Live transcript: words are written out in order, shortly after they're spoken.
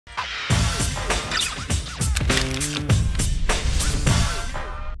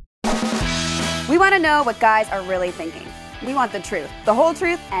want to know what guys are really thinking. We want the truth, the whole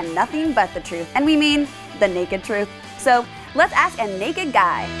truth, and nothing but the truth. And we mean the naked truth. So let's ask a naked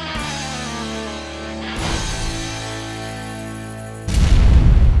guy.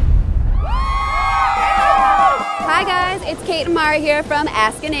 Hi guys, it's Kate and Mara here from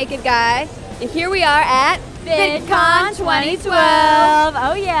Ask a Naked Guy. And here we are at VidCon 2012.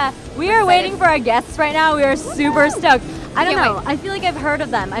 Oh yeah, we are waiting for our guests right now. We are super stoked. I don't know. I feel like I've heard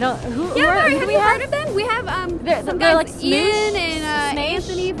of them. I don't. Who Yeah, are, have you heard of them? We have some they're guys, like Ian and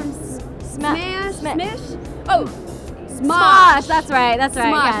Anthony from Smosh. Oh, Smosh. That's right. That's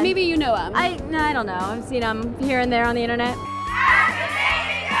right. Smosh. Yeah. Maybe you know them. I don't know. I've seen them here and there on the internet.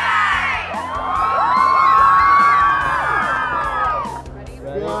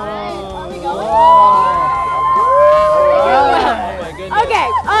 Okay,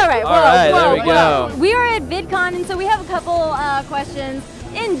 all right, there we go. We are at VidCon, and so we have a couple questions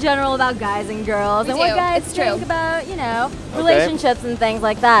in general about guys and girls and what guys think about, you know, relationships and things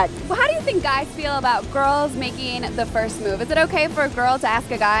like that. Well, how do you think guys feel about girls making the first move? Is it okay for a girl to ask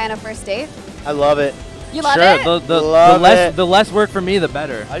a guy on a first date? I love it. You love it? The less work for me, the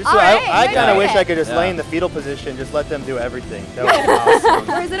better. I kind of wish I could just lay in the fetal position, just let them do everything. That would be awesome.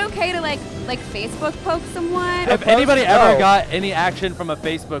 Or is it okay to like Facebook poke someone? If anybody ever got any action from a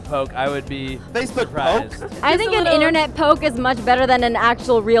Facebook poke, I would be surprised. I think an internet poke is much better than an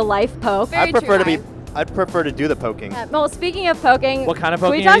actual real life poke. I'd prefer to do the poking. Well, speaking of poking, what kind of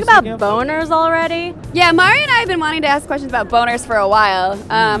poking? Can we talk about boners already? Yeah, Mari and I have been wanting to ask questions about boners for a while.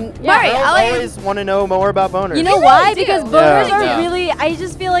 Mari, I always want to know more about boners. You know why? Because boners are really, I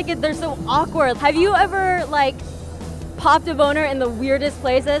just feel like they're so awkward. Have you ever like popped a boner in the weirdest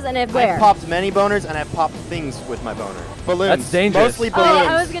places, and if where? I've popped many boners, and I've popped things with my boner. Balloons. That's dangerous. Mostly balloons. Oh,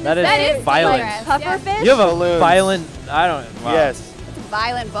 I was gonna say that is violent. Pufferfish? You have a violent, wow. Yes.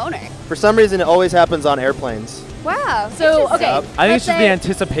 Violent boner. For some reason, it always happens on airplanes. Wow. So, okay. I think it's just the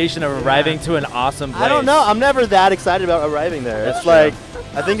anticipation of arriving to an awesome place. I don't know. I'm never that excited about arriving there. It's like,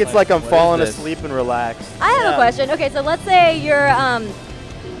 I think it's like I'm falling asleep and relaxed. I have a question. Okay, so let's say you're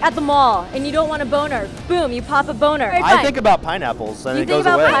at the mall and you don't want a boner. Boom, you pop a boner. I think about pineapples and it goes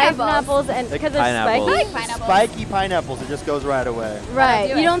away. You think about pineapples and because they're spiky? I like pineapples. Spiky pineapples, it just goes right away. Right.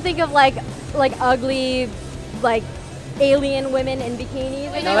 You don't think of like ugly, like alien women in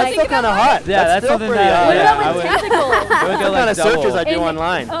bikinis? No, that's still kind of hot. Yeah, that's still something pretty that. hot. What about with tentacles? What kind of searches I do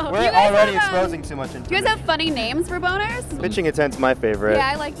online? We're already exposing too much Do you information. guys have funny names for boners? Pitching a tent's my favorite.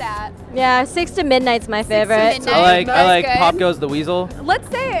 Yeah, I like that. Yeah, 6 to Midnight's my favorite. Midnight. I like Pop Goes the Weasel. Let's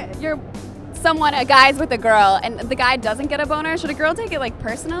say you're a guy's with a girl and the guy doesn't get a boner. Should a girl take it like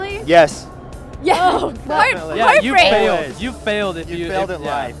personally? Yes. Yeah. Yeah, you failed. You failed if you failed in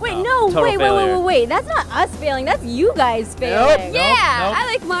life. Wait, no, wait. That's not us failing. That's you guys failing. Yeah, I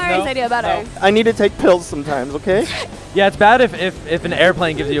like Mari's idea better. I need to take pills sometimes, okay? Yeah, it's bad if an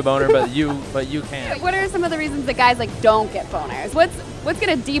airplane gives you a boner, but you can't. What are some of the reasons that guys like don't get boners? What's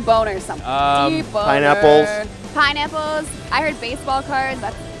gonna deboner something? Deboner. Pineapples. Pineapples. I heard baseball cards.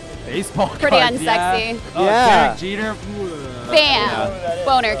 That's baseball pretty cards, unsexy. Yeah. Oh, Derek Jeter. Bam!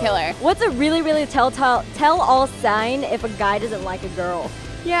 Boner killer. What's a really tell-all sign if a guy doesn't like a girl?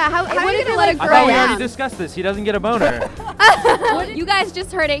 Yeah, how are you gonna let a girl I thought we down? already discussed this. He doesn't get a boner. You guys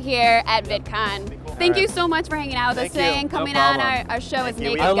just heard it here at VidCon. Thank you so much for hanging out with us today and coming on our show as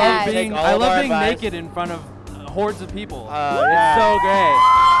Naked Guys. I love being naked in front of hordes of people. Yeah. It's so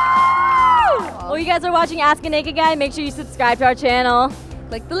great. Well, you guys are watching Ask a Naked Guy. Make sure you subscribe to our channel.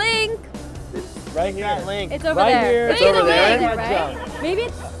 Click the link. Right here. That link. It's over there. It's over there. Right? Maybe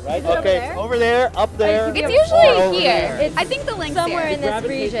it's okay. Over there. Up there. It's usually here. It's I think the link's somewhere here. in this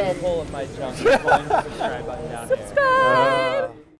region. Pull of my junk. Subscribe button down here.